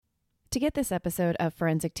To get this episode of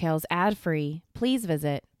Forensic Tales ad-free, please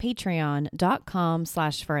visit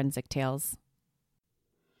patreon.com/Forensic Tales.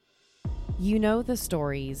 You know the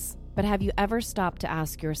stories, but have you ever stopped to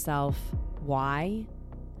ask yourself, why?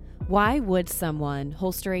 Why would someone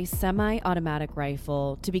holster a semi-automatic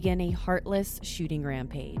rifle to begin a heartless shooting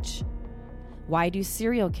rampage? Why do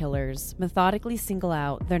serial killers methodically single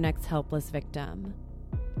out their next helpless victim?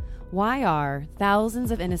 Why are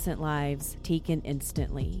thousands of innocent lives taken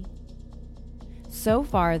instantly? So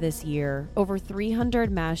far this year, over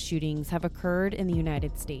 300 mass shootings have occurred in the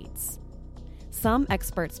United States. Some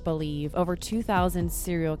experts believe over 2,000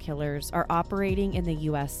 serial killers are operating in the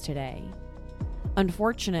U.S. today.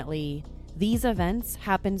 Unfortunately, these events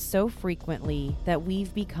happen so frequently that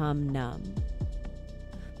we've become numb.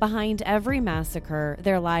 Behind every massacre,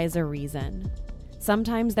 there lies a reason.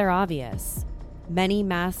 Sometimes they're obvious. Many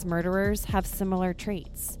mass murderers have similar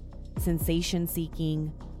traits: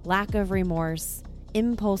 sensation-seeking, lack of remorse,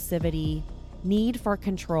 impulsivity, need for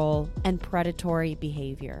control, and predatory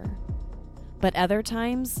behavior. But other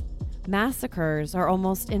times, massacres are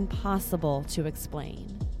almost impossible to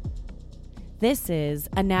explain. This is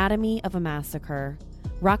Anatomy of a Massacre,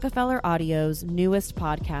 Rockefeller Audio's newest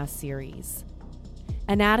podcast series.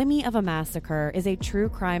 Anatomy of a Massacre is a true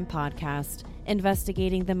crime podcast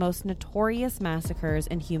investigating the most notorious massacres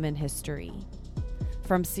in human history.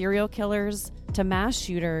 From serial killers to mass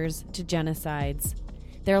shooters to genocides,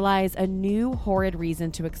 there lies a new horrid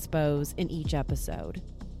reason to expose in each episode.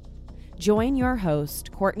 Join your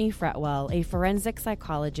host, Courtney Fretwell, a forensic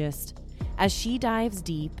psychologist, as she dives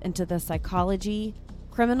deep into the psychology,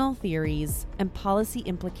 criminal theories, and policy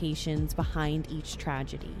implications behind each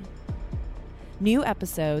tragedy. New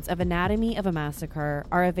episodes of Anatomy of a Massacre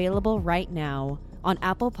are available right now on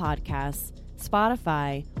Apple Podcasts,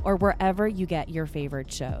 Spotify, or wherever you get your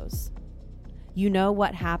favorite shows. You know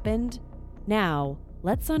what happened? Now,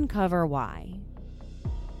 let's uncover why.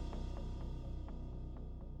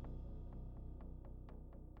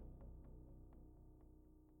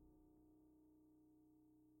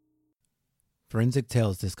 Forensic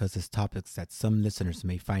Tales discusses topics that some listeners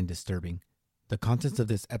may find disturbing. The contents of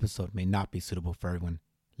this episode may not be suitable for everyone.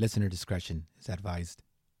 Listener discretion is advised.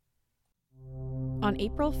 On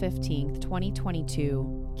April 15th,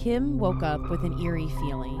 2022, Kim woke up with an eerie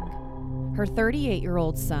feeling. Her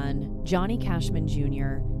 38-year-old son, Johnny Cashman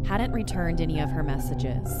Jr., hadn't returned any of her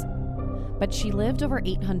messages. But she lived over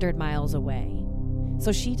 800 miles away,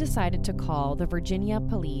 so she decided to call the Virginia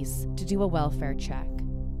police to do a welfare check.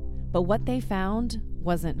 But what they found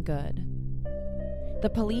wasn't good. The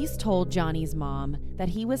police told Johnny's mom that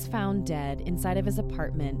he was found dead inside of his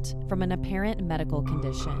apartment from an apparent medical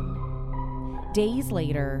condition. Days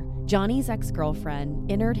later, Johnny's ex-girlfriend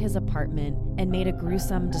entered his apartment and made a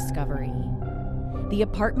gruesome discovery. The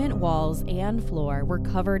apartment walls and floor were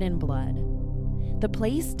covered in blood. The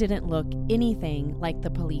place didn't look anything like the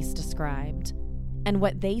police described, and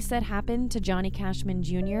what they said happened to Johnny Cashman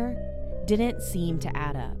Jr. didn't seem to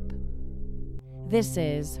add up. This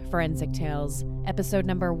is Forensic Tales, episode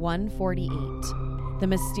number 148, The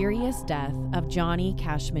Mysterious Death of Johnny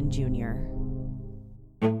Cashman Jr.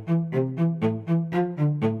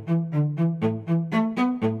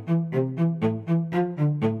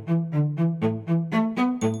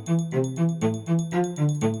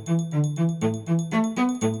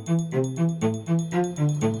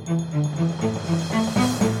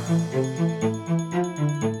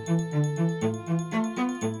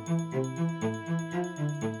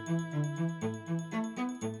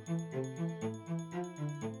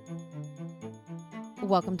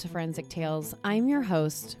 Welcome to Forensic Tales. I'm your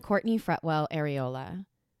host, Courtney Fretwell Areola.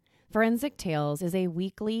 Forensic Tales is a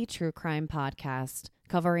weekly true crime podcast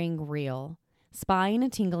covering real,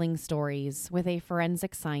 spine-tingling stories with a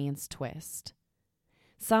forensic science twist.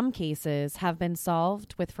 Some cases have been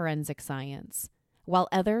solved with forensic science, while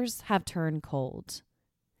others have turned cold.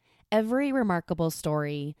 Every remarkable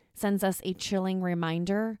story sends us a chilling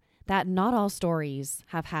reminder that not all stories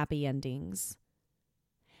have happy endings.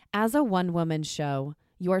 As a one-woman show,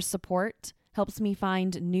 your support helps me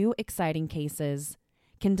find new exciting cases,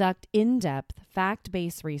 conduct in-depth,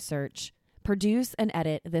 fact-based research, produce and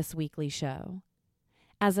edit this weekly show.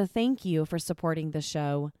 As a thank you for supporting the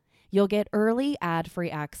show, you'll get early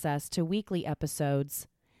ad-free access to weekly episodes,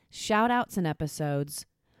 shout-outs in episodes,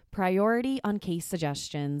 priority on case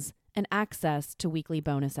suggestions, and access to weekly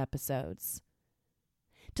bonus episodes.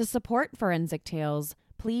 To support Forensic Tales,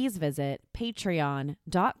 please visit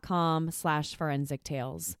patreon.com/Forensic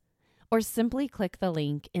Tales or simply click the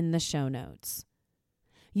link in the show notes.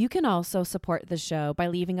 You can also support the show by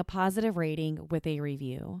leaving a positive rating with a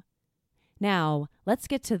review. Now, let's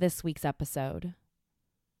get to this week's episode.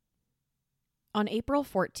 On April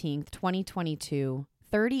 14th, 2022,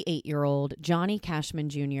 38-year-old Johnny Cashman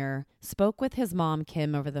Jr. spoke with his mom,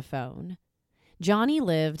 Kim, over the phone. Johnny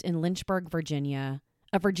lived in Lynchburg, Virginia,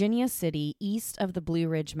 a Virginia city east of the Blue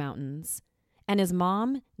Ridge Mountains, and his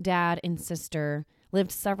mom, dad, and sister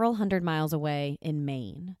lived several hundred miles away in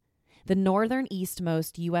Maine, the northern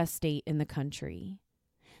eastmost U.S. state in the country.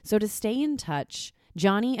 So to stay in touch,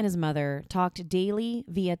 Johnny and his mother talked daily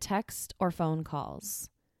via text or phone calls.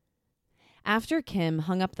 After Kim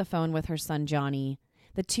hung up the phone with her son Johnny,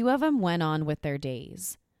 the two of them went on with their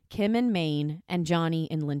days, Kim in Maine and Johnny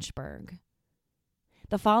in Lynchburg.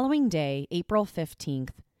 The following day, April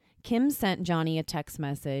 15th, Kim sent Johnny a text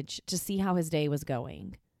message to see how his day was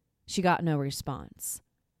going. She got no response.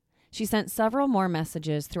 She sent several more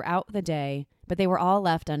messages throughout the day, but they were all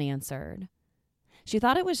left unanswered. She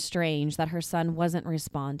thought it was strange that her son wasn't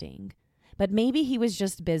responding, but maybe he was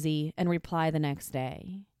just busy and replied the next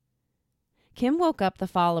day. Kim woke up the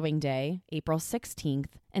following day, April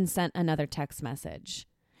 16th, and sent another text message.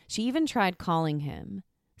 She even tried calling him.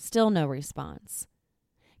 Still no response.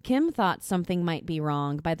 Kim thought something might be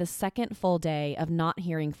wrong by the second full day of not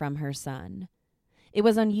hearing from her son. It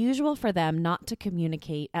was unusual for them not to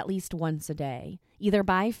communicate at least once a day, either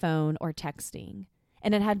by phone or texting,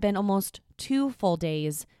 and it had been almost 2 full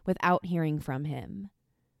days without hearing from him.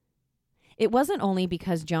 It wasn't only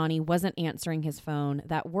because Johnny wasn't answering his phone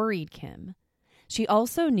that worried Kim. She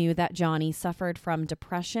also knew that Johnny suffered from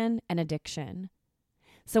depression and addiction.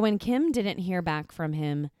 So when Kim didn't hear back from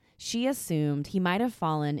him, she assumed he might have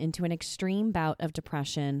fallen into an extreme bout of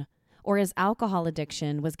depression or his alcohol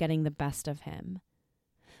addiction was getting the best of him.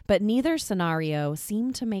 But neither scenario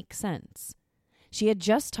seemed to make sense. She had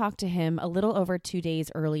just talked to him a little over 2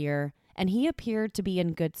 days earlier, and he appeared to be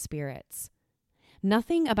in good spirits.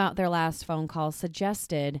 Nothing about their last phone call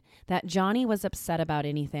suggested that Johnny was upset about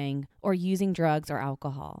anything or using drugs or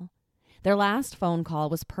alcohol. Their last phone call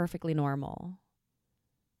was perfectly normal.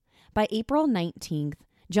 By April 19th,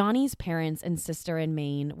 Johnny's parents and sister in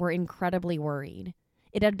Maine were incredibly worried.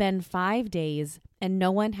 It had been 5 days, and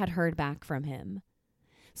no one had heard back from him.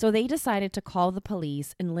 So they decided to call the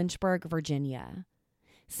police in Lynchburg, Virginia.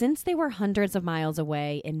 Since they were hundreds of miles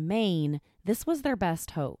away in Maine, this was their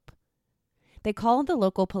best hope. They called the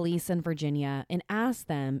local police in Virginia and asked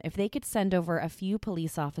them if they could send over a few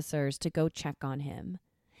police officers to go check on him.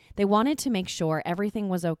 They wanted to make sure everything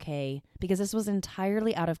was okay because this was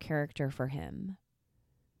entirely out of character for him.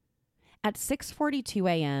 At 6:42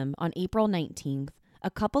 a.m. on April 19th, a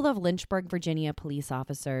couple of Lynchburg, Virginia police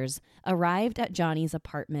officers arrived at Johnny's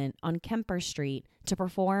apartment on Kemper Street to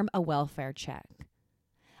perform a welfare check.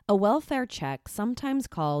 A welfare check, sometimes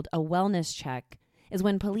called a wellness check, is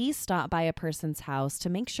when police stop by a person's house to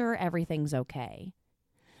make sure everything's okay.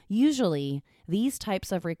 Usually, these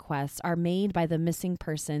types of requests are made by the missing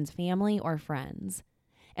person's family or friends,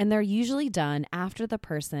 and they're usually done after the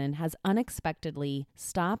person has unexpectedly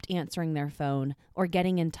stopped answering their phone or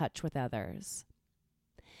getting in touch with others.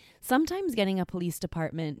 Sometimes getting a police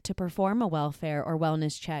department to perform a welfare or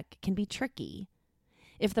wellness check can be tricky.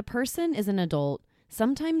 If the person is an adult,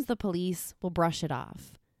 sometimes the police will brush it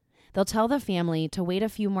off. They'll tell the family to wait a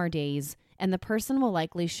few more days, and the person will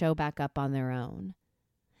likely show back up on their own.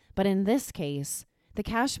 But in this case, the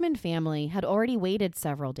Cashman family had already waited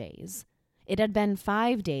several days. It had been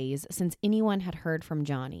 5 days since anyone had heard from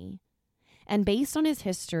Johnny. And based on his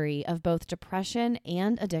history of both depression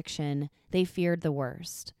and addiction, they feared the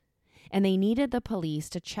worst. And they needed the police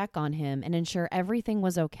to check on him and ensure everything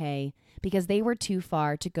was okay because they were too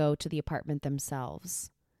far to go to the apartment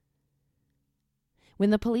themselves. When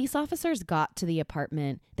the police officers got to the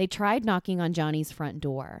apartment, they tried knocking on Johnny's front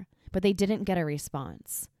door, but they didn't get a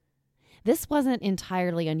response. This wasn't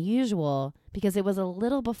entirely unusual because it was a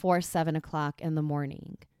little before 7 o'clock in the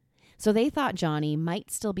morning. So they thought Johnny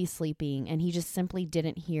might still be sleeping and he just simply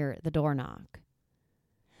didn't hear the door knock.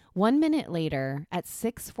 1 minute later, at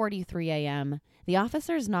 6:43 a.m., the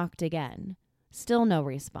officers knocked again. Still no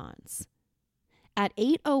response. At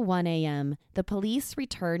 8:01 a.m., the police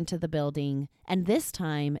returned to the building, and this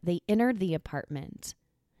time they entered the apartment.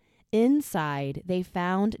 Inside, they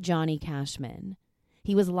found Johnny Cashman.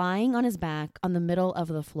 He was lying on his back on the middle of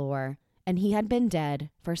the floor, and he had been dead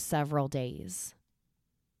for several days.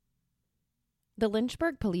 The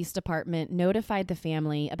Lynchburg Police Department notified the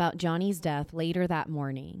family about Johnny's death later that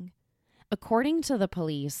morning. According to the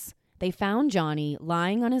police, they found Johnny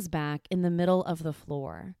lying on his back in the middle of the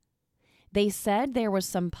floor. They said there was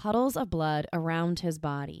some puddles of blood around his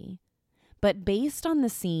body. But based on the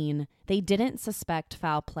scene, they didn't suspect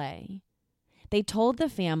foul play. They told the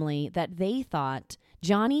family that they thought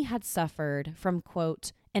Johnny had suffered from,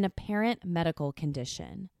 quote, an apparent medical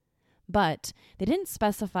condition, but they didn't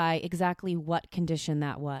specify exactly what condition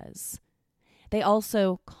that was. They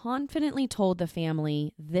also confidently told the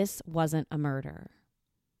family this wasn't a murder.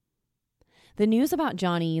 The news about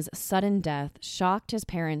Johnny's sudden death shocked his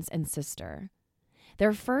parents and sister.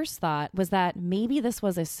 Their first thought was that maybe this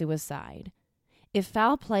was a suicide. If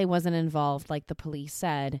foul play wasn't involved, like the police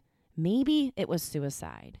said, maybe it was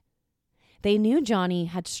suicide. They knew Johnny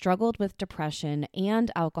had struggled with depression and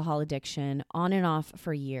alcohol addiction on and off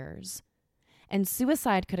for years, and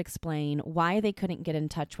suicide could explain why they couldn't get in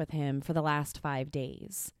touch with him for the last 5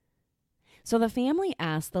 days. So the family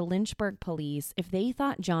asked the Lynchburg police if they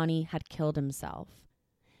thought Johnny had killed himself,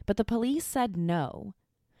 but the police said no.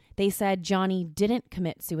 They said Johnny didn't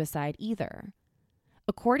commit suicide either.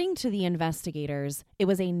 According to the investigators, it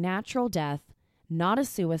was a natural death, not a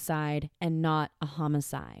suicide, and not a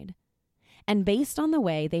homicide. And based on the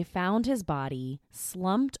way they found his body,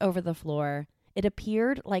 slumped over the floor, it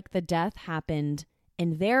appeared like the death happened,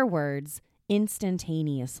 in their words,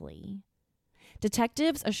 instantaneously.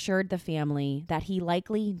 Detectives assured the family that he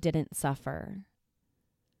likely didn't suffer.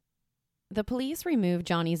 The police removed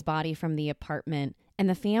Johnny's body from the apartment, and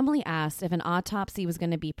the family asked if an autopsy was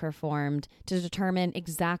going to be performed to determine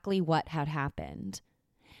exactly what had happened.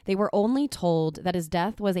 They were only told that his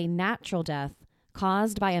death was a natural death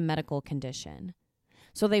caused by a medical condition.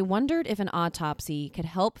 So they wondered if an autopsy could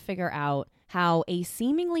help figure out how a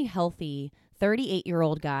seemingly healthy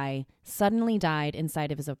 38-year-old guy suddenly died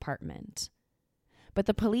inside of his apartment. But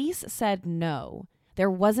the police said no, there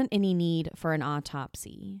wasn't any need for an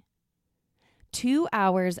autopsy. 2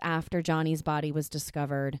 hours after Johnny's body was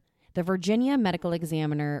discovered, the Virginia Medical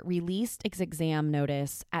Examiner released its exam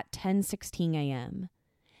notice at 10:16 a.m.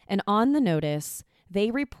 And on the notice, they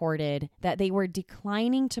reported that they were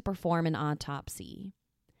declining to perform an autopsy.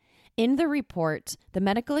 In the report, the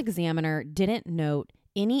medical examiner didn't note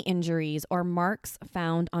any injuries or marks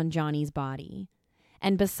found on Johnny's body.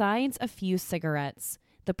 And besides a few cigarettes,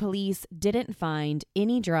 the police didn't find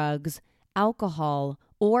any drugs, alcohol,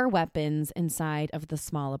 or weapons inside of the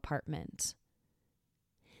small apartment.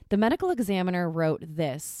 The medical examiner wrote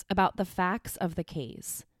this about the facts of the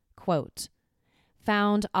case, quote,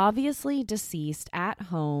 "Found obviously deceased at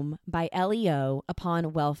home by LEO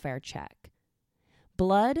upon welfare check.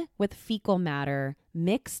 Blood with fecal matter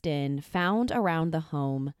mixed in found around the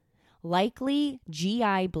home, likely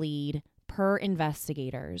GI bleed per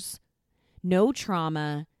investigators. No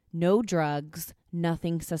trauma, no drugs,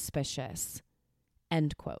 nothing suspicious."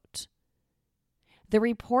 End quote. The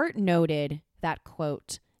report noted that,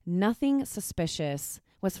 quote, "nothing suspicious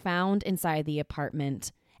was found inside the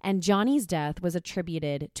apartment, and Johnny's death was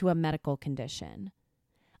attributed to a medical condition.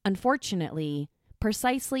 Unfortunately,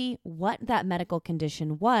 precisely what that medical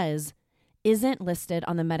condition was isn't listed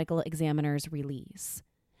on the medical examiner's release.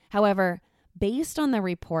 However, based on the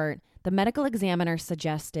report, the medical examiner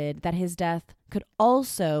suggested that his death could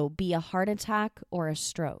also be a heart attack or a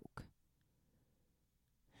stroke.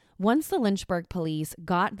 Once the Lynchburg police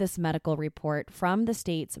got this medical report from the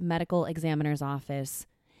state's medical examiner's office,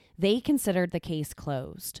 they considered the case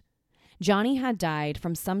closed. Johnny had died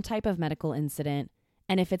from some type of medical incident,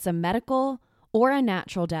 and if it's a medical or a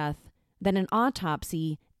natural death, then an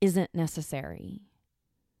autopsy isn't necessary.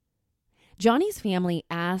 Johnny's family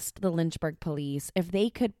asked the Lynchburg police if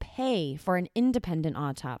they could pay for an independent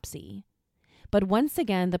autopsy. But once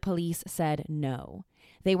again, the police said no.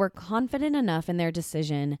 They were confident enough in their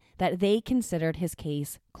decision that they considered his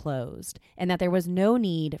case closed and that there was no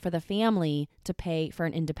need for the family to pay for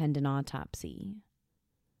an independent autopsy.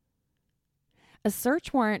 A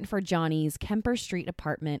search warrant for Johnny's Kemper Street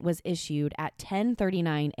apartment was issued at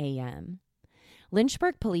 10:39 a.m.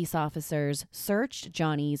 Lynchburg police officers searched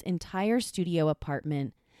Johnny's entire studio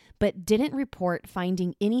apartment, but didn't report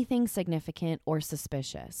finding anything significant or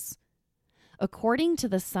suspicious. According to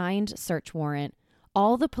the signed search warrant,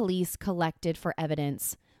 all the police collected for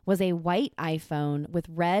evidence was a white iPhone with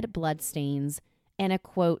red bloodstains and a,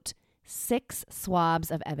 quote, 6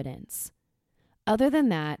 swabs of evidence. Other than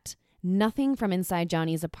that, nothing from inside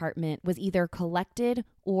Johnny's apartment was either collected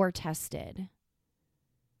or tested.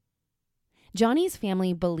 Johnny's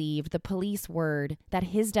family believed the police word that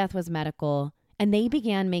his death was medical, and they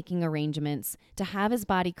began making arrangements to have his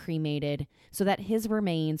body cremated so that his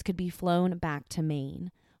remains could be flown back to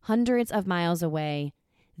Maine, hundreds of miles away.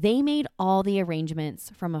 They made all the arrangements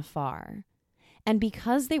from afar. And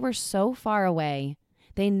because they were so far away,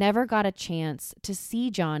 they never got a chance to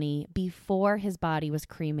see Johnny before his body was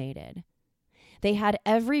cremated. They had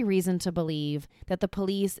every reason to believe that the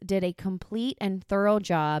police did a complete and thorough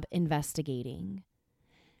job investigating.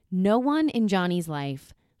 No one in Johnny's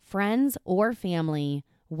life, friends or family,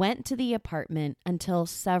 went to the apartment until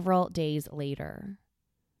several days later.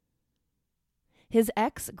 His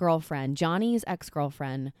ex-girlfriend, Johnny's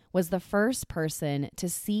ex-girlfriend, was the first person to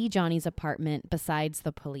see Johnny's apartment besides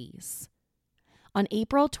the police. On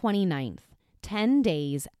April 29th, 10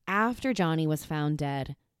 days after Johnny was found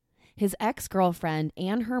dead, his ex-girlfriend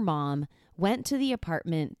and her mom went to the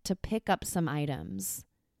apartment to pick up some items.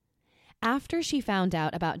 After she found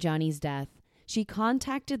out about Johnny's death, she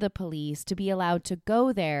contacted the police to be allowed to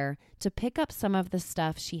go there to pick up some of the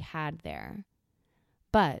stuff she had there.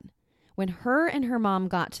 But when her and her mom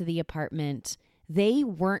got to the apartment, they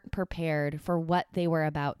weren't prepared for what they were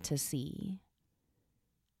about to see.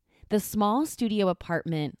 The small studio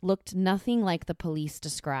apartment looked nothing like the police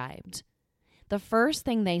described. The first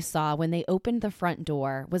thing they saw when they opened the front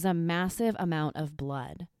door was a massive amount of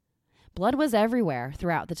blood. Blood was everywhere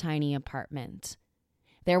throughout the tiny apartment.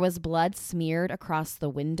 There was blood smeared across the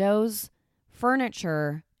windows,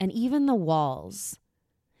 furniture, and even the walls.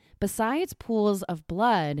 Besides pools of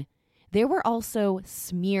blood, there were also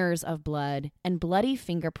smears of blood and bloody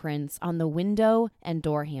fingerprints on the window and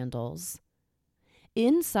door handles.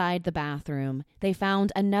 Inside the bathroom, they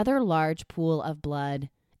found another large pool of blood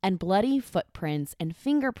and bloody footprints and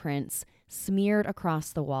fingerprints smeared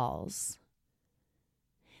across the walls.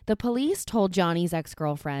 The police told Johnny's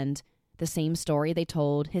ex-girlfriend the same story they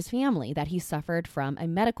told his family, that he suffered from a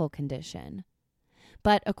medical condition.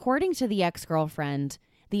 But according to the ex-girlfriend,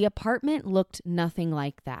 the apartment looked nothing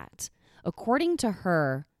like that. According to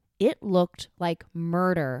her, it looked like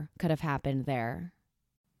murder could have happened there.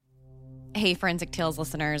 Hey, Forensic Tales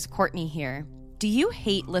listeners, Courtney here. Do you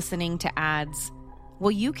hate listening to ads?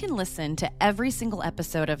 Well, you can listen to every single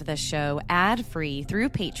episode of this show ad-free through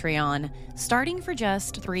Patreon, starting for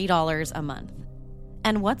just $3 a month.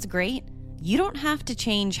 And what's great? You don't have to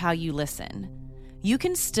change how you listen. You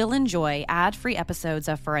can still enjoy ad-free episodes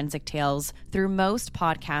of Forensic Tales through most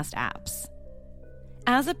podcast apps.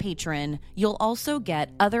 As a patron, you'll also get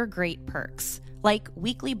other great perks, like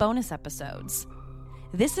weekly bonus episodes.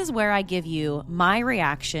 This is where I give you my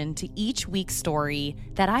reaction to each week's story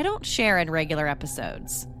that I don't share in regular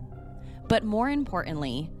episodes. But more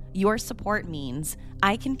importantly, your support means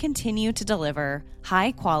I can continue to deliver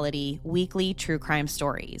high-quality weekly true crime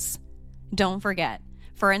stories. Don't forget,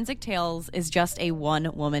 Forensic Tales is just a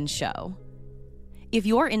one-woman show. If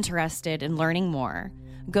you're interested in learning more,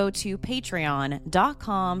 go to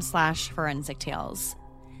patreon.com/Forensic Tales.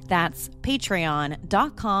 That's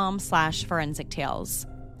patreon.com/Forensic Tales.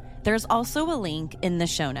 There's also a link in the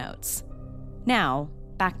show notes. Now,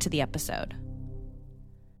 back to the episode.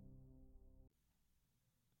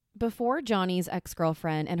 Before Johnny's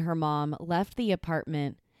ex-girlfriend and her mom left the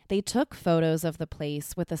apartment, they took photos of the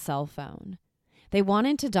place with a cell phone. They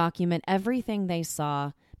wanted to document everything they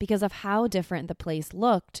saw because of how different the place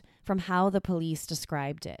looked from how the police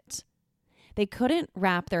described it. They couldn't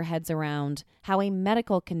wrap their heads around how a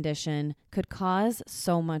medical condition could cause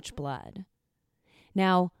so much blood.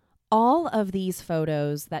 Now, all of these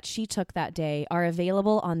photos that she took that day are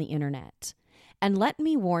available on the internet. And let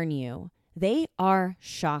me warn you, they are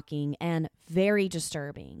shocking and very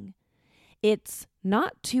disturbing. It's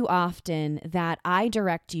not too often that I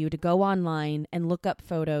direct you to go online and look up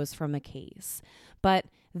photos from a case, but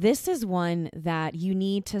this is one that you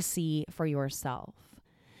need to see for yourself.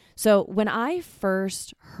 So when I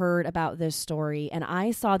first heard about this story and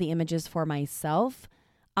I saw the images for myself,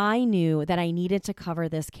 I knew that I needed to cover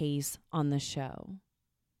this case on the show.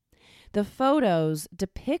 The photos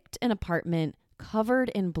depict an apartment covered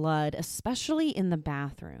in blood, especially in the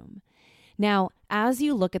bathroom. Now, as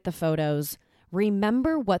you look at the photos,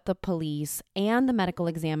 remember what the police and the medical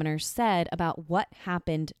examiner said about what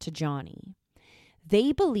happened to Johnny.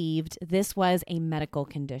 They believed this was a medical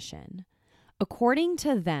condition. According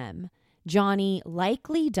to them, Johnny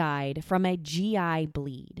likely died from a GI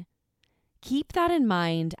bleed. Keep that in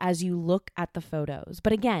mind as you look at the photos.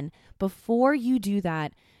 But again, before you do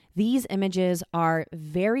that, these images are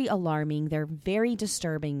very alarming. They're very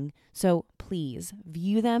disturbing. So please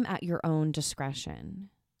view them at your own discretion.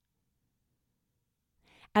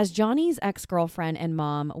 As Johnny's ex-girlfriend and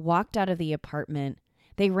mom walked out of the apartment,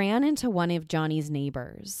 they ran into one of Johnny's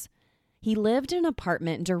neighbors. He lived in an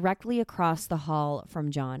apartment directly across the hall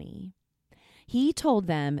from Johnny. He told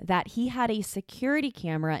them that he had a security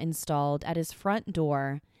camera installed at his front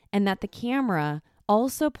door and that the camera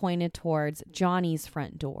also pointed towards Johnny's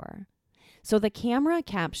front door. So the camera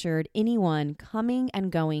captured anyone coming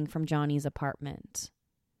and going from Johnny's apartment.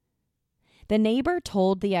 The neighbor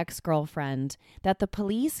told the ex-girlfriend that the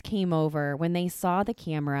police came over when they saw the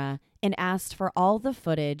camera and asked for all the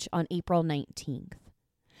footage on April 19th.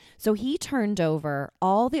 So he turned over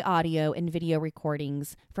all the audio and video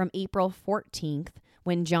recordings from April 14th,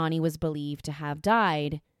 when Johnny was believed to have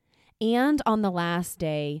died, and on the last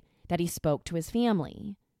day that he spoke to his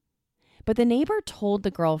family. But the neighbor told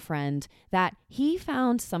the girlfriend that he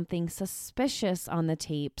found something suspicious on the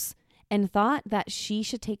tapes and thought that she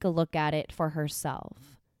should take a look at it for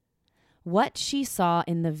herself. What she saw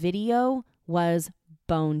in the video was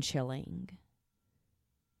bone-chilling.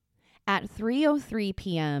 At 3:03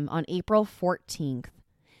 p.m. on April 14th,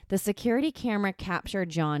 the security camera captured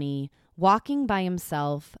Johnny walking by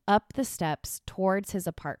himself up the steps towards his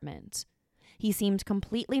apartment. He seemed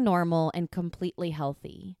completely normal and completely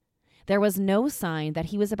healthy. There was no sign that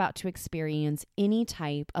he was about to experience any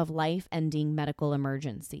type of life-ending medical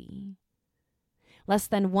emergency. Less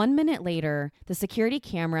than 1 minute later, the security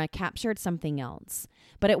camera captured something else,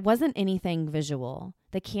 but it wasn't anything visual.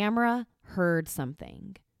 The camera heard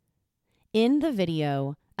something. In the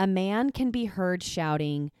video, a man can be heard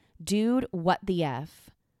shouting, "Dude, what the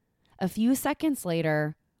F?" A few seconds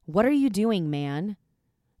later, "What are you doing, man?"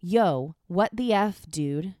 "Yo, what the F,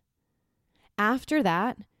 dude?" After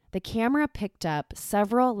that, the camera picked up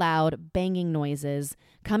several loud banging noises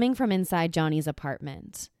coming from inside Johnny's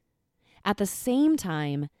apartment. At the same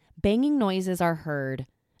time, banging noises are heard.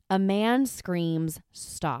 A man screams,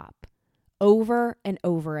 "Stop," over and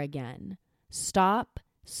over again. "Stop,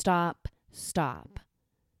 stop, stop."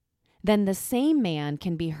 Then the same man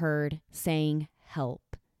can be heard saying,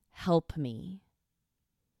 "Help, help me."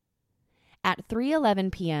 At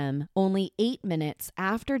 3:11 p.m., only 8 minutes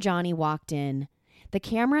after Johnny walked in, the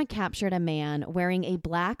camera captured a man wearing a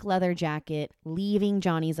black leather jacket leaving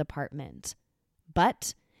Johnny's apartment.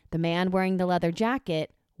 But the man wearing the leather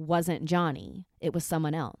jacket wasn't Johnny. It was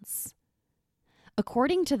someone else.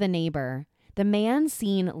 According to the neighbor, the man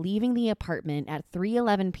seen leaving the apartment at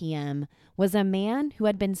 3:11 p.m. was a man who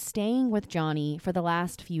had been staying with Johnny for the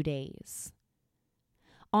last few days.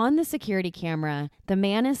 On the security camera, the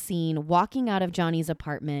man is seen walking out of Johnny's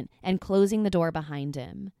apartment and closing the door behind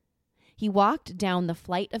him. He walked down the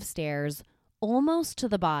flight of stairs almost to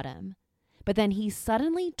the bottom, but then he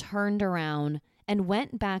suddenly turned around and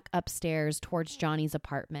went back upstairs towards Johnny's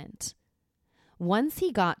apartment. Once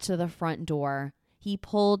he got to the front door, he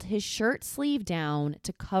pulled his shirt sleeve down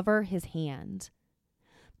to cover his hand.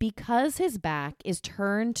 Because his back is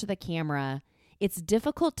turned to the camera, it's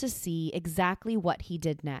difficult to see exactly what he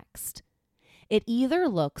did next. It either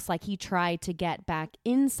looks like he tried to get back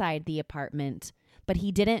inside the apartment, but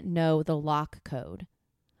he didn't know the lock code,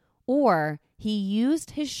 or he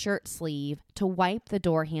used his shirt sleeve to wipe the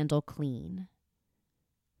door handle clean.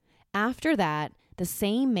 After that, the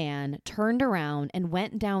same man turned around and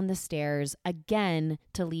went down the stairs again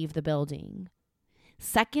to leave the building.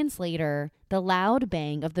 Seconds later, the loud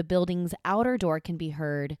bang of the building's outer door can be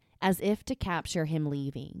heard, as if to capture him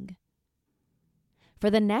leaving. For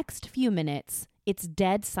the next few minutes, it's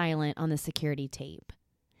dead silent on the security tape.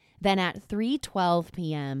 Then at 3:12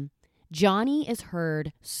 p.m., Johnny is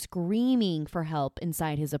heard screaming for help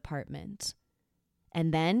inside his apartment.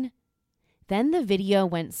 And then the video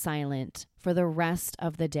went silent for the rest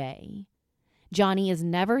of the day. Johnny is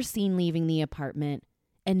never seen leaving the apartment,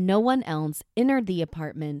 and no one else entered the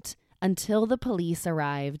apartment until the police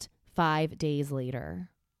arrived 5 days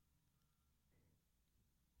later.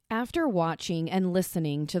 After watching and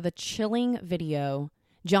listening to the chilling video,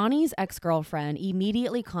 Johnny's ex-girlfriend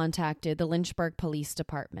immediately contacted the Lynchburg Police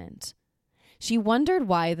Department. She wondered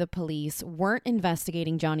why the police weren't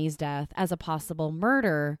investigating Johnny's death as a possible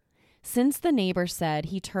murder, since the neighbor said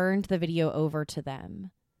he turned the video over to them.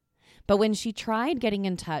 But when she tried getting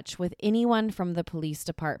in touch with anyone from the police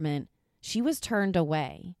department, she was turned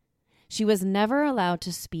away. She was never allowed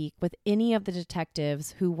to speak with any of the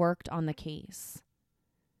detectives who worked on the case.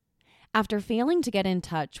 After failing to get in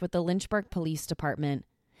touch with the Lynchburg Police Department,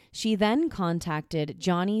 she then contacted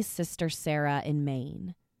Johnny's sister Sarah in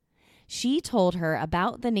Maine. She told her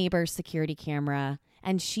about the neighbor's security camera,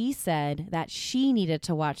 and she said that she needed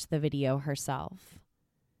to watch the video herself.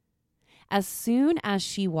 As soon as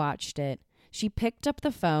she watched it, she picked up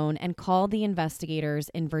the phone and called the investigators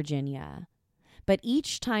in Virginia. But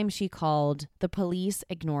each time she called, the police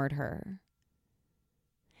ignored her.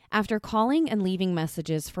 After calling and leaving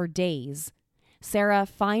messages for days, Sarah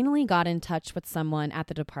finally got in touch with someone at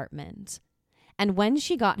the department. And when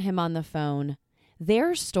she got him on the phone,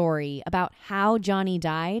 their story about how Johnny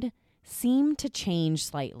died seemed to change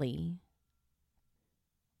slightly.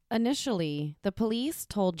 Initially, the police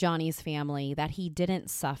told Johnny's family that he didn't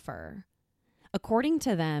suffer. According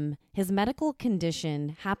to them, his medical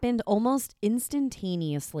condition happened almost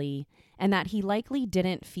instantaneously and that he likely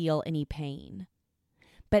didn't feel any pain.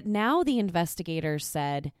 But now the investigators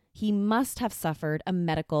said he must have suffered a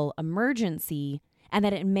medical emergency and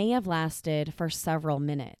that it may have lasted for several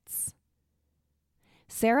minutes.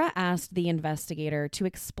 Sarah asked the investigator to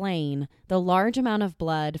explain the large amount of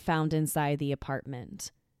blood found inside the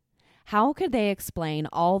apartment. How could they explain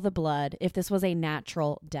all the blood if this was a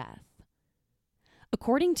natural death?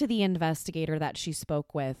 According to the investigator that she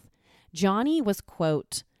spoke with, Johnny was,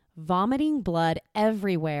 quote, vomiting blood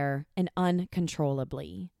everywhere and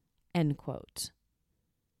uncontrollably, end quote.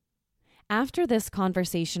 After this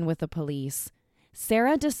conversation with the police,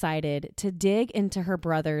 Sarah decided to dig into her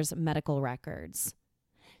brother's medical records.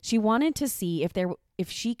 She wanted to see if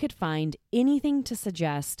she could find anything to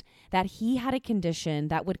suggest that he had a condition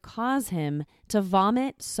that would cause him to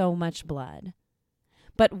vomit so much blood.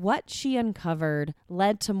 But what she uncovered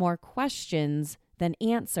led to more questions than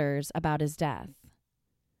answers about his death.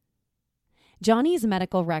 Johnny's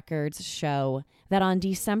medical records show that on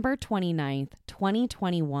December 29th,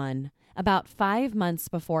 2021, about 5 months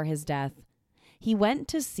before his death, he went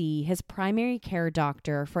to see his primary care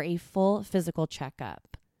doctor for a full physical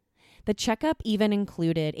checkup. The checkup even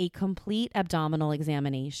included a complete abdominal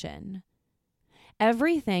examination.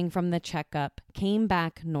 Everything from the checkup came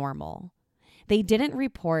back normal. They didn't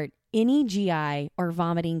report any GI or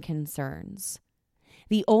vomiting concerns.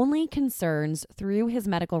 The only concerns through his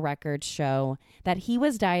medical records show that he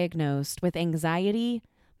was diagnosed with anxiety,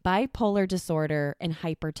 bipolar disorder, and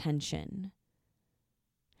hypertension.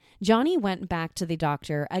 Johnny went back to the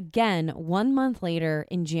doctor again 1 month later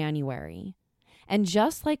in January. And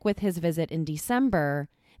just like with his visit in December,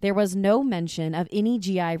 there was no mention of any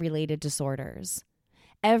GI-related disorders.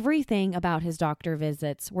 Everything about his doctor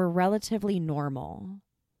visits were relatively normal.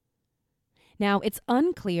 Now, it's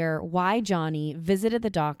unclear why Johnny visited the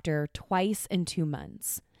doctor twice in 2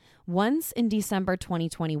 months, once in December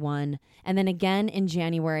 2021 and then again in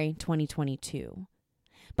January 2022.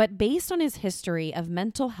 But based on his history of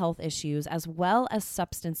mental health issues as well as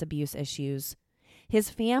substance abuse issues, his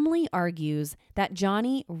family argues that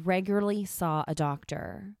Johnny regularly saw a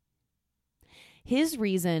doctor. His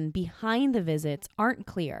reason behind the visits aren't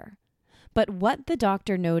clear, but what the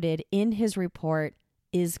doctor noted in his report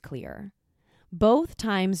is clear. Both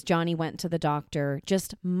times Johnny went to the doctor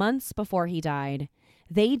just months before he died,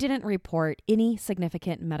 they didn't report any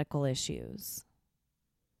significant medical issues.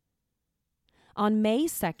 On May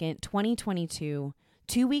 2nd, 2022,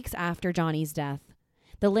 2 weeks after Johnny's death,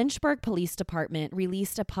 the Lynchburg Police Department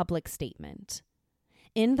released a public statement.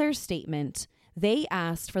 In their statement, they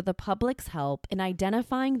asked for the public's help in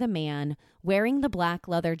identifying the man wearing the black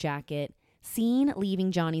leather jacket seen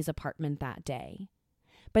leaving Johnny's apartment that day.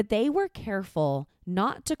 But they were careful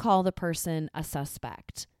not to call the person a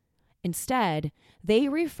suspect. Instead, they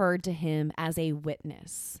referred to him as a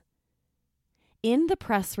witness. In the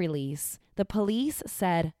press release, the police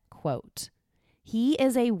said, quote, "He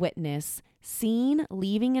is a witness seen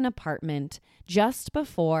leaving an apartment just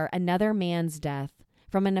before another man's death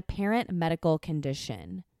from an apparent medical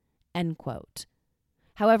condition," end quote.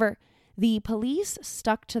 However, the police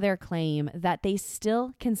stuck to their claim that they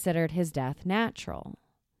still considered his death natural.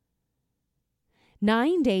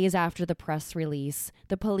 9 days after the press release,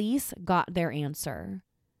 the police got their answer.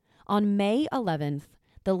 On May 11th,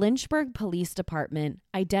 the Lynchburg Police Department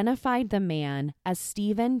identified the man as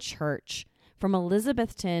Stephen Church from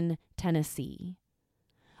Elizabethton, Tennessee.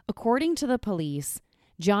 According to the police,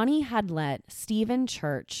 Johnny had let Stephen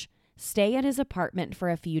Church stay at his apartment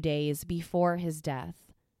for a few days before his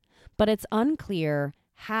death, but it's unclear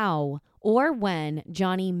how or when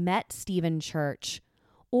Johnny met Stephen Church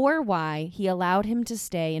or why he allowed him to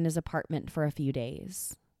stay in his apartment for a few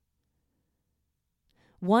days.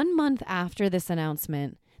 1 month after this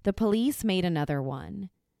announcement, the police made another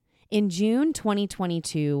one. In June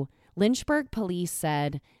 2022, Lynchburg police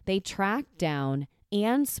said they tracked down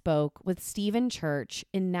and spoke with Stephen Church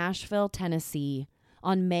in Nashville, Tennessee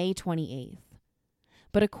on May 28th.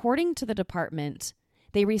 But according to the department,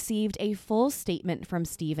 they received a full statement from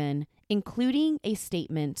Stephen, including a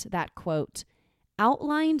statement that, quote,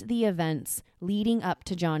 outlined the events leading up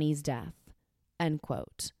to Johnny's death, end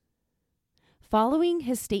quote. Following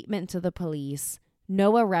his statement to the police,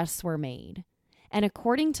 no arrests were made. And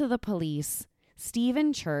according to the police,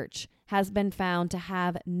 Stephen Church has been found to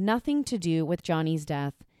have nothing to do with Johnny's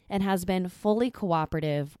death and has been fully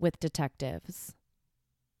cooperative with detectives.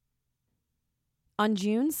 On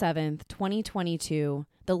June 7th, 2022,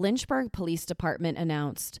 the the Lynchburg Police Department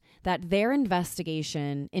announced that their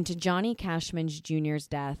investigation into Johnny Cashman Jr.'s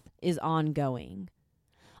death is ongoing.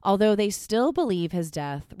 Although they still believe his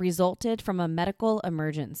death resulted from a medical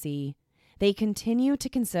emergency, they continue to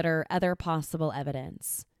consider other possible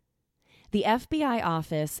evidence. The FBI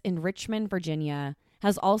office in Richmond, Virginia,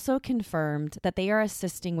 has also confirmed that they are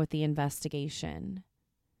assisting with the investigation.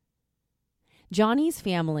 Johnny's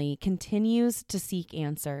family continues to seek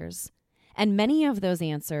answers, and many of those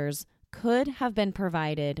answers could have been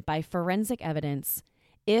provided by forensic evidence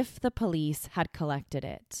if the police had collected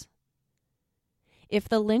it. If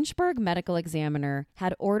the Lynchburg medical examiner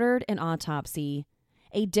had ordered an autopsy,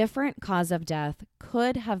 a different cause of death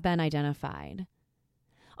could have been identified.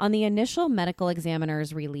 On the initial medical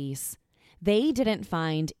examiner's release, they didn't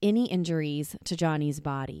find any injuries to Johnny's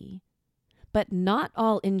body. But not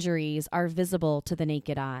all injuries are visible to the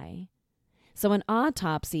naked eye. So an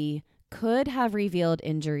autopsy could have revealed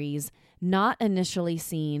injuries not initially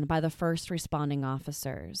seen by the first responding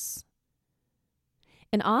officers.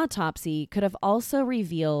 An autopsy could have also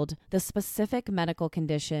revealed the specific medical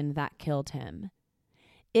condition that killed him.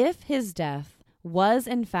 If his death was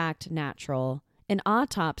in fact natural, an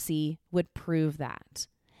autopsy would prove that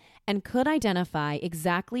and could identify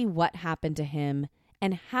exactly what happened to him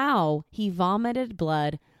and how he vomited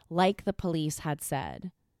blood like the police had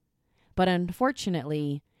said. But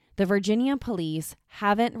unfortunately, the Virginia police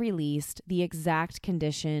haven't released the exact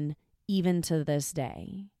condition even to this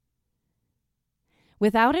day.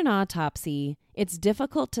 Without an autopsy, it's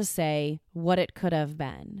difficult to say what it could have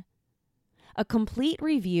been. A complete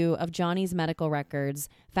review of Johnny's medical records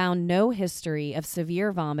found no history of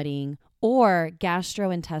severe vomiting or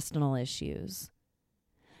gastrointestinal issues.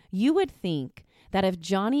 You would think that if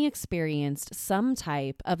Johnny experienced some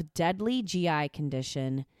type of deadly GI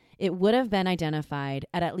condition, it would have been identified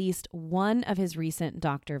at least one of his recent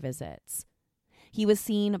doctor visits. He was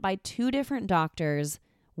seen by 2 different doctors,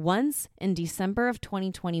 once in December of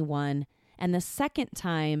 2021 and the second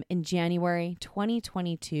time in January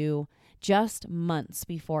 2022, just months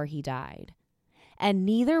before he died. And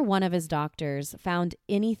neither one of his doctors found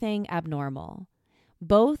anything abnormal.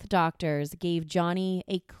 Both doctors gave Johnny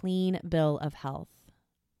a clean bill of health.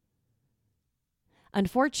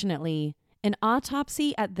 Unfortunately, an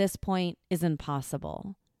autopsy at this point is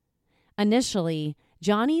impossible. Initially,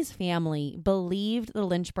 Johnny's family believed the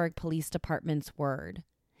Lynchburg Police Department's word.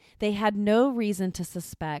 They had no reason to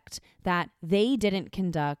suspect that they didn't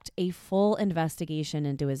conduct a full investigation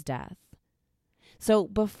into his death. So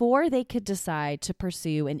before they could decide to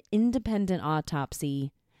pursue an independent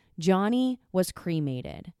autopsy, Johnny was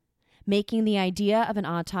cremated, making the idea of an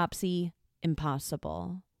autopsy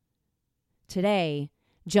impossible. Today,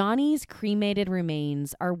 Johnny's cremated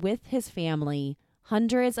remains are with his family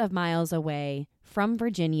hundreds of miles away from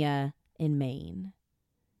Virginia in Maine.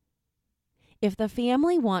 If the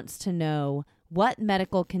family wants to know what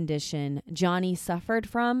medical condition Johnny suffered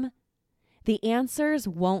from, the answers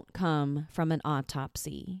won't come from an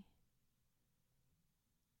autopsy.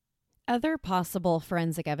 Other possible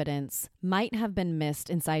forensic evidence might have been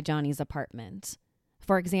missed inside Johnny's apartment.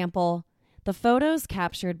 For example, the photos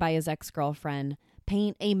captured by his ex-girlfriend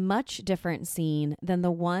paint a much different scene than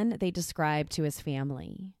the one they described to his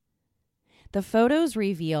family. The photos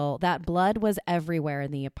reveal that blood was everywhere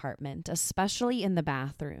in the apartment, especially in the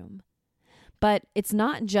bathroom. But it's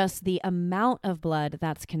not just the amount of blood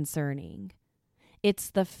that's concerning. It's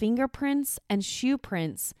the fingerprints and shoe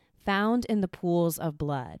prints found in the pools of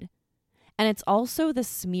blood. And it's also the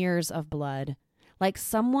smears of blood, like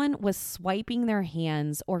someone was swiping their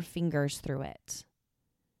hands or fingers through it.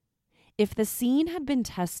 If the scene had been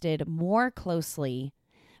tested more closely,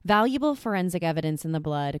 valuable forensic evidence in the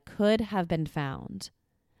blood could have been found.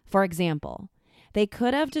 For example, they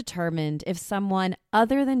could have determined if someone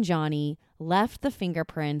other than Johnny left the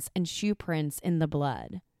fingerprints and shoe prints in the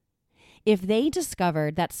blood. If they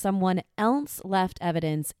discovered that someone else left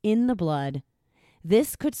evidence in the blood,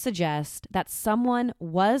 this could suggest that someone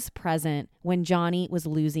was present when Johnny was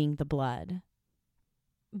losing the blood.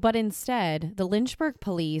 But instead, the Lynchburg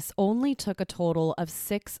police only took a total of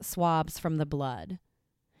 6 swabs from the blood.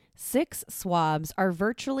 6 swabs are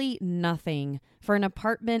virtually nothing for an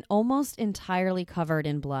apartment almost entirely covered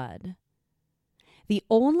in blood. The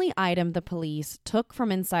only item the police took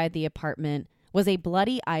from inside the apartment was a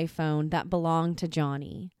bloody iPhone that belonged to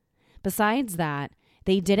Johnny. Besides that,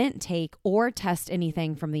 they didn't take or test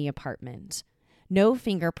anything from the apartment. No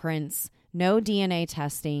fingerprints, no DNA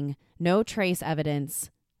testing, no trace evidence,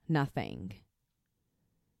 nothing.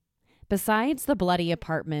 Besides the bloody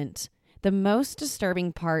apartment, the most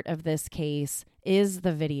disturbing part of this case is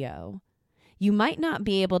the video. You might not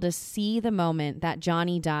be able to see the moment that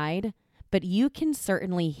Johnny died, but you can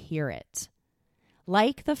certainly hear it.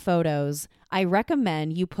 Like the photos, I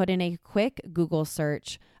recommend you put in a quick Google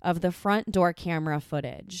search of the front door camera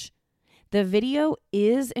footage. The video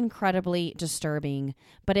is incredibly disturbing,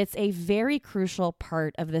 but it's a very crucial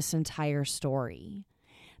part of this entire story.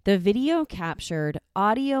 The video captured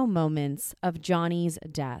audio moments of Johnny's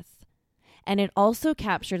death, and it also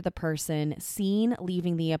captured the person seen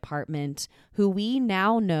leaving the apartment, who we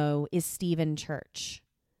now know is Stephen Church.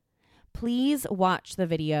 Please watch the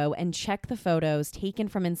video and check the photos taken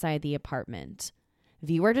from inside the apartment.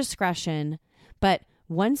 Viewer discretion, but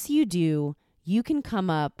once you do, you can come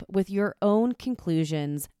up with your own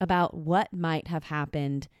conclusions about what might have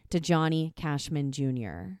happened to Johnny Cashman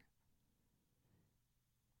Jr.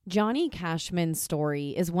 Johnny Cashman's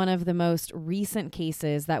story is one of the most recent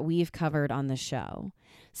cases that we've covered on the show.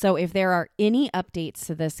 So if there are any updates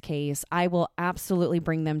to this case, I will absolutely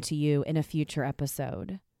bring them to you in a future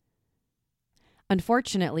episode.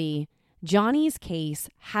 Unfortunately, Johnny's case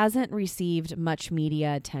hasn't received much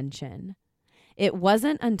media attention. It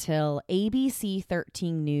wasn't until ABC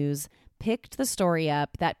 13 News picked the story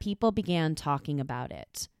up that people began talking about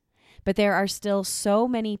it. But there are still so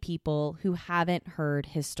many people who haven't heard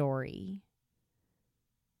his story.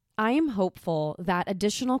 I am hopeful that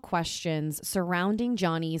additional questions surrounding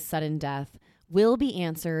Johnny's sudden death will be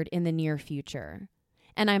answered in the near future,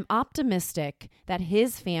 and I'm optimistic that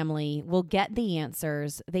his family will get the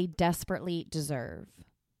answers they desperately deserve.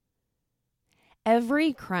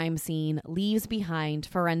 Every crime scene leaves behind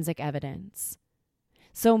forensic evidence,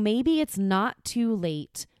 so maybe it's not too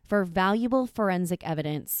late for valuable forensic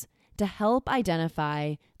evidence to help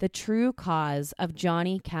identify the true cause of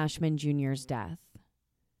Johnny Cashman Jr.'s death.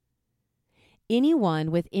 Anyone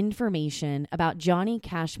with information about Johnny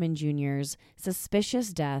Cashman Jr.'s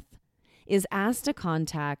suspicious death is asked to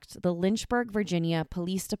contact the Lynchburg, Virginia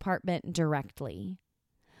Police Department directly.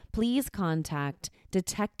 Please contact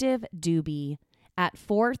Detective Doobie at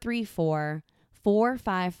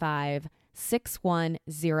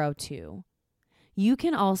 434-455-6102. You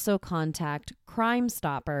can also contact Crime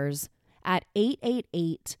Stoppers at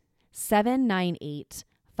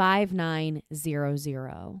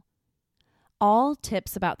 888-798-5900. All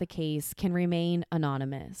tips about the case can remain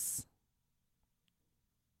anonymous.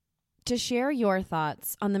 To share your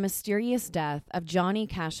thoughts on the mysterious death of Johnny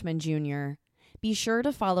Cashman Jr., be sure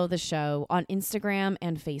to follow the show on Instagram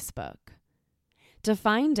and Facebook. To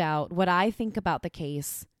find out what I think about the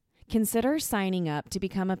case, consider signing up to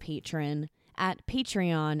become a patron at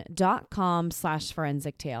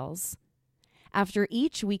patreon.com/forensictales. After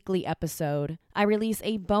each weekly episode, I release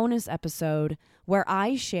a bonus episode where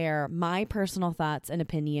I share my personal thoughts and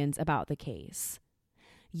opinions about the case.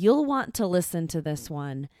 You'll want to listen to this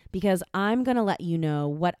one because I'm going to let you know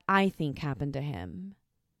what I think happened to him.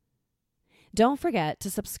 Don't forget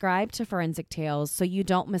to subscribe to Forensic Tales so you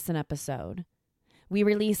don't miss an episode. We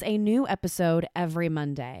release a new episode every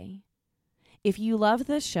Monday. If you love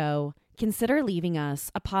this show, consider leaving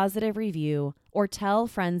us a positive review or tell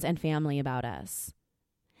friends and family about us.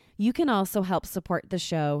 You can also help support the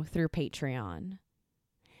show through Patreon.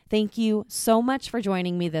 Thank you so much for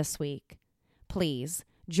joining me this week. Please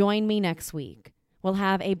join me next week. We'll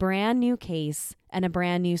have a brand new case and a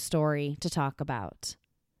brand new story to talk about.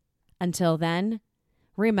 Until then,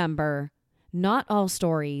 remember, not all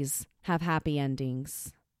stories have happy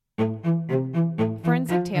endings.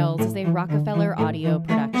 Forensic Tales is a Rockefeller audio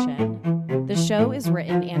production. The show is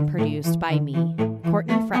written and produced by me,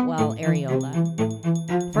 Courtney Fretwell Areola.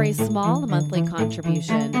 For a small monthly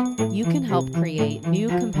contribution, you can help create new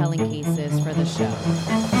compelling cases for the show,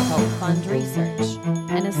 help fund research,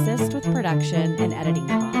 and assist with production and editing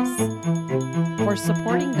costs. For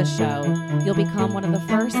supporting the show, you'll become one of the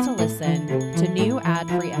first to listen to new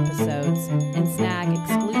ad-free episodes and snag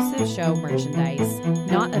exclusive show merchandise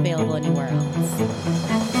not available anywhere else.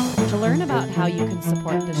 To learn about how you can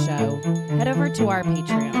support the show, head over to our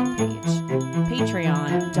Patreon page,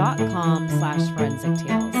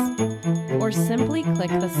 patreon.com/forensictales, or simply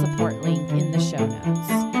click the support link in the show notes.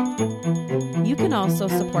 You can also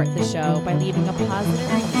support the show by leaving a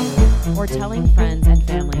positive review or telling friends and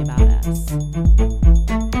family about us.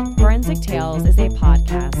 Forensic Tales is a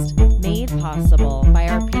podcast made possible by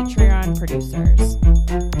our Patreon producers,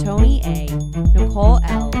 Tony A., Nicole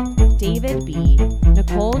L., David B.,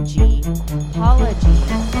 Nicole G., Paula G.,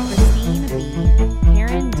 Christine B.,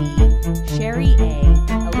 Karen D., Sherry A.,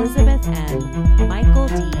 Elizabeth M., Michael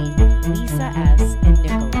D., Lisa S., and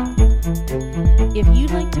Nicola. If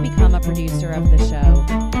you'd like to become a producer of the show,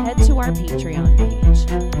 head to our Patreon page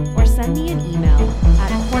or send me an email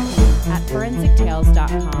at Courtney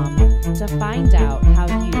forensictales.com to find out how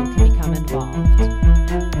you can become involved.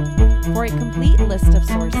 For a complete list of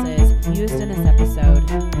sources used in this episode,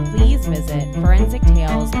 please visit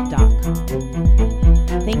forensictales.com.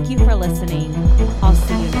 Thank you for listening. I'll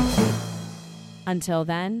see you next week. Until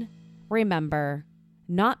then, remember,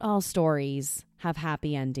 not all stories have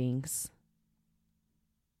happy endings.